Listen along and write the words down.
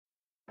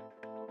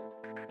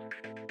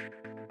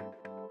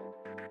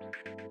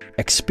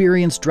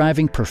Experience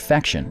driving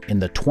perfection in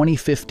the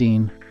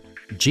 2015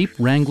 Jeep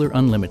Wrangler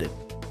Unlimited.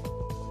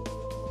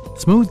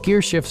 Smooth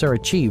gear shifts are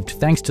achieved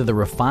thanks to the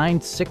refined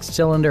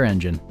 6-cylinder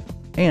engine.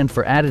 And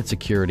for added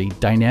security,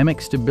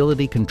 dynamic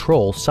stability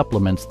control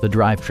supplements the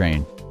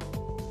drivetrain.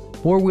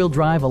 Four-wheel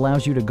drive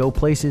allows you to go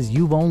places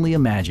you've only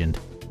imagined.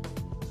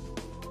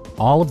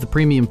 All of the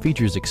premium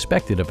features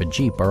expected of a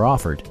Jeep are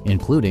offered,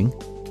 including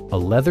a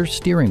leather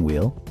steering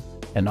wheel,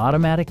 an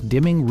automatic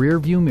dimming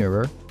rear-view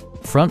mirror,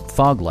 front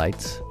fog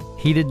lights,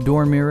 heated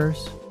door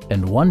mirrors,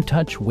 and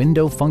one-touch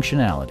window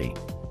functionality.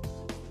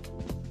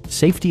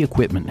 Safety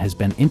equipment has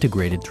been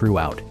integrated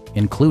throughout,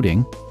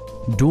 including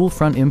dual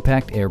front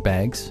impact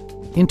airbags,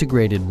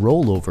 integrated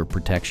rollover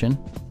protection,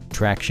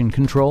 traction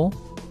control,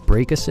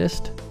 brake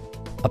assist,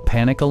 a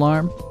panic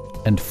alarm,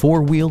 and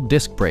 4-wheel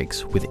disc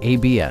brakes with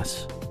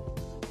ABS.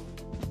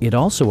 It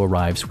also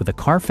arrives with a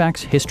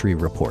Carfax history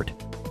report,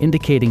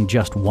 indicating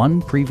just one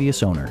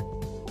previous owner.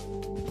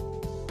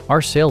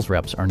 Our sales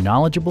reps are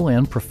knowledgeable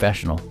and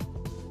professional.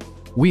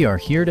 We are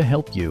here to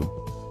help you.